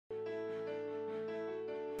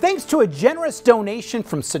Thanks to a generous donation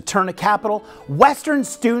from Saturna Capital, Western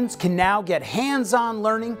students can now get hands-on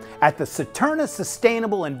learning at the Saturna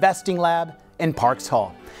Sustainable Investing Lab in Parks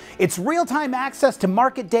Hall. Its real-time access to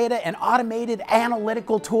market data and automated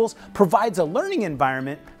analytical tools provides a learning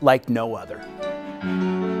environment like no other.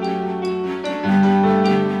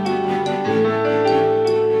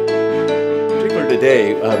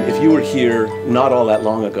 Today, if you were here not all that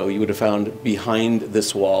long ago, you would have found behind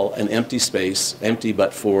this wall an empty space, empty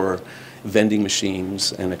but for vending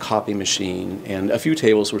machines and a copy machine and a few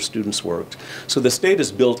tables where students worked. So the state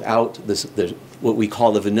has built out what we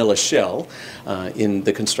call the vanilla shell in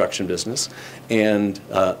the construction business, and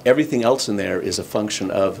everything else in there is a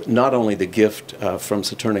function of not only the gift from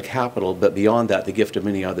Saturna Capital, but beyond that, the gift of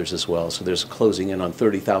many others as well. So there's closing in on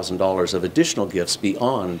 $30,000 of additional gifts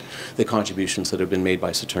beyond the contributions that have been made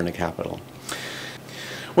by Saturna Capital.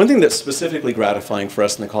 One thing that's specifically gratifying for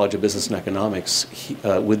us in the College of Business and Economics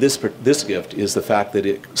with this gift is the fact that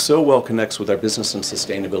it so well connects with our business and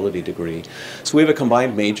sustainability degree. So we have a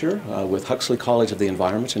combined major with Huxley College of the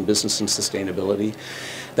Environment in Business and Sustainability.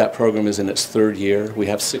 That program is in its third year. We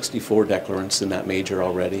have 64 declarants in that major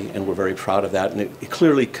already, and we're very proud of that. And it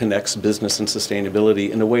clearly connects business and sustainability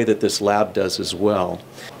in a way that this lab does as well.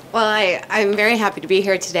 Well, I'm very happy to be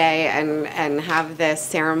here today and have this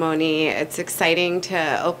ceremony. It's exciting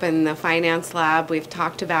to open the finance lab. We've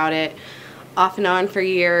talked about it off and on for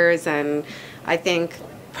years, and I think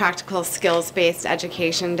practical skills-based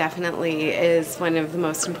education definitely is one of the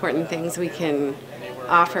most important things we can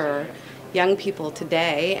offer young people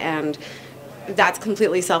today, and that's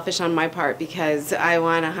completely selfish on my part because I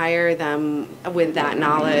want to hire them with that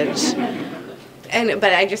knowledge.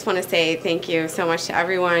 But I just want to say thank you so much to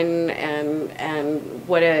everyone, and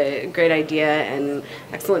what a great idea and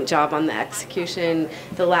excellent job on the execution.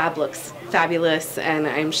 The lab looks fabulous, and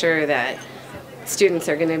I'm sure that students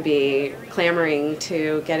are going to be clamoring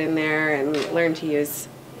to get in there and learn to use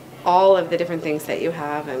all of the different things that you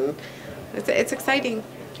have, and it's exciting.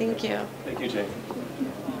 Thank you. Thank you, Jane.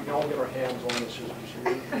 We can all get our hands on this.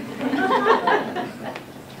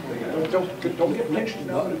 Don't get lynched.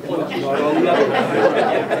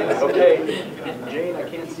 Okay, Jane, I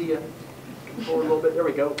can't see you. Come forward a little bit. There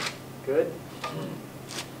we go. Good.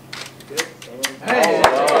 Good. Hey.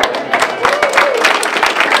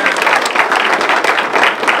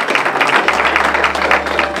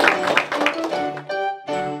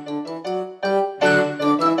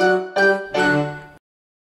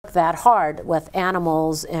 That hard with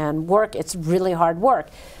animals and work. It's really hard work.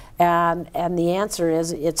 And the answer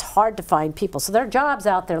is it's hard to find people. So there are jobs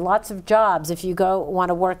out there, lots of jobs if you want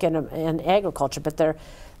to work in agriculture, but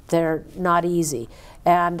they're not easy.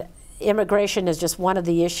 And immigration is just one of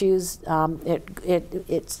the issues.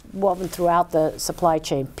 It's woven throughout the supply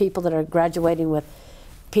chain. People that are graduating with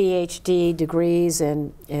PhD degrees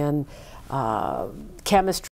in chemistry,